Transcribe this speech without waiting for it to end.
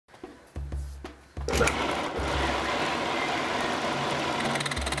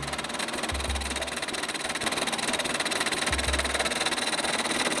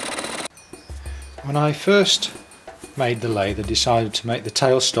When I first made the lathe, I decided to make the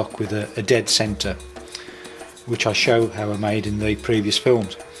tailstock with a dead centre, which I show how I made in the previous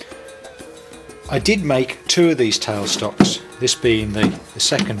films. I did make two of these tailstocks, this being the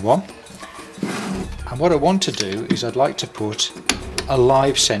second one, and what I want to do is I'd like to put a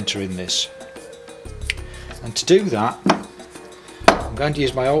live centre in this, and to do that I'm going to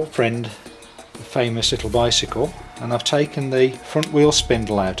use my old friend, the famous little bicycle, and I've taken the front wheel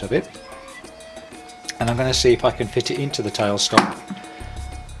spindle out of it, and I'm going to see if I can fit it into the tailstock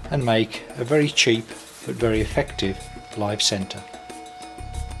and make a very cheap but very effective live centre.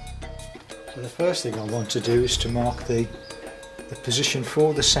 So the first thing I want to do is to mark the position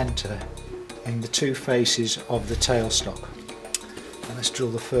for the centre in the two faces of the tailstock. And let's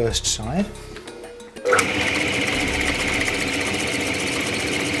drill the first side.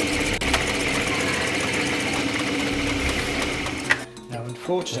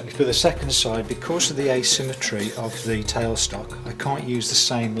 Unfortunately for the second side, because of the asymmetry of the tailstock, I can't use the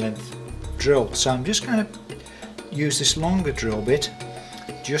same length drill, so I'm just going to use this longer drill bit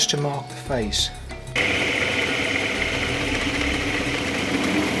just to mark the face.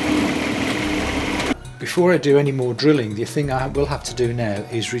 Before I do any more drilling, the thing I will have to do now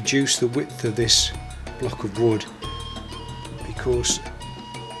is reduce the width of this block of wood, because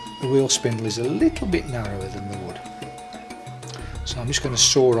the wheel spindle is a little bit narrower than the wood. So I'm just going to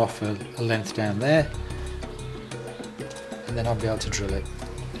saw off a length down there, and then I'll be able to drill it.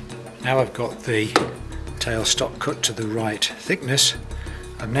 Now I've got the tailstock cut to the right thickness,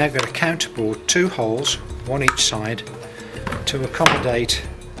 I'm now going to counterbore two holes, one each side, to accommodate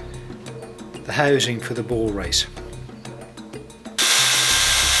the housing for the ball race.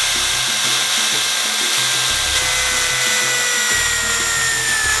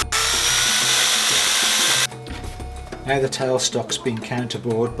 Now the tailstock's been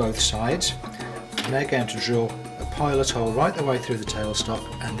counterbored both sides, I'm now going to drill a pilot hole right the way through the tailstock,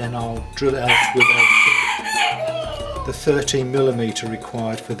 and then I'll drill it out with the 13mm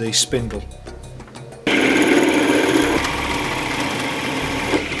required for the spindle.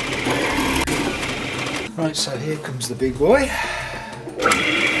 Right, so here comes the big boy.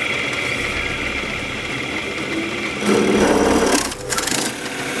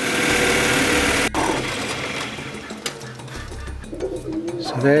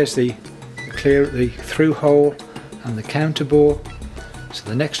 So there's the through hole and the counterbore. So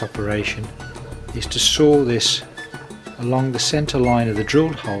the next operation is to saw this along the centre line of the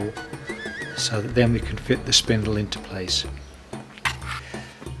drilled hole, so that then we can fit the spindle into place.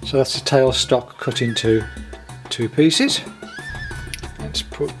 So that's the tailstock cut into two pieces. Let's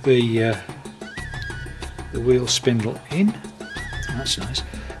put the wheel spindle in. That's nice.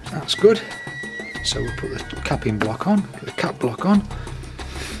 That's good. So we'll put the capping block on, the cap block on,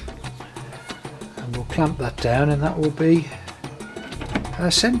 and we'll clamp that down, and that will be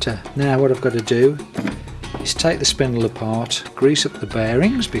our centre. Now what I've got to do is take the spindle apart, grease up the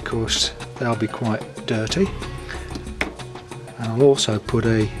bearings because they'll be quite dirty, and I'll also put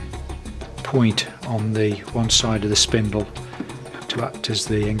a point on the one side of the spindle to act as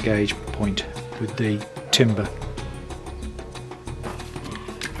the engagement point with the timber.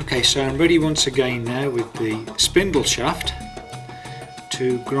 Okay, so I'm ready once again now with the spindle shaft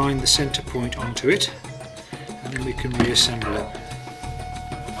to grind the centre point onto it, and then we can reassemble it.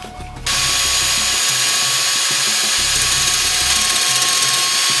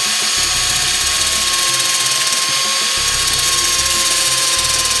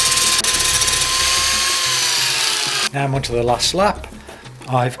 Now I'm onto the last lap.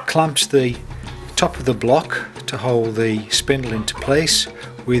 I've clamped the top of the block to hold the spindle into place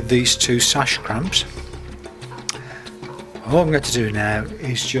with these two sash clamps. All I'm going to do now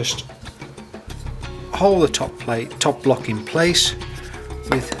is just hold the top block in place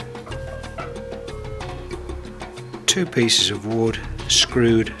with two pieces of wood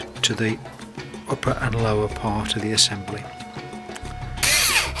screwed to the upper and lower part of the assembly.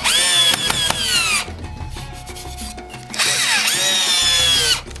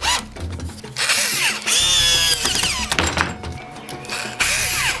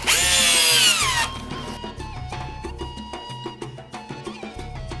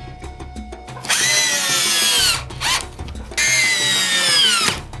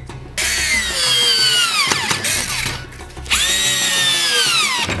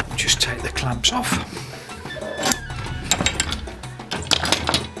 Clamps off.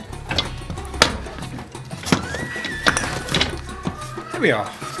 There we are.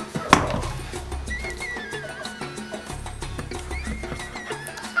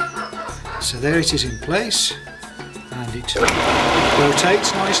 So there it is in place, and it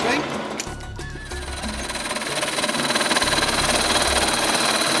rotates nicely.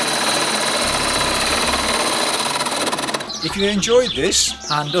 If you enjoyed this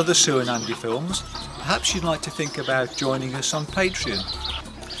and other Sue and Andy films, perhaps you'd like to think about joining us on Patreon.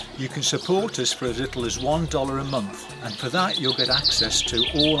 You can support us for as little as $1 a month, and for that you'll get access to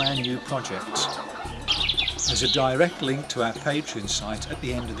all our new projects. There's a direct link to our Patreon site at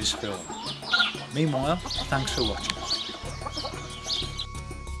the end of this film. Meanwhile, thanks for watching.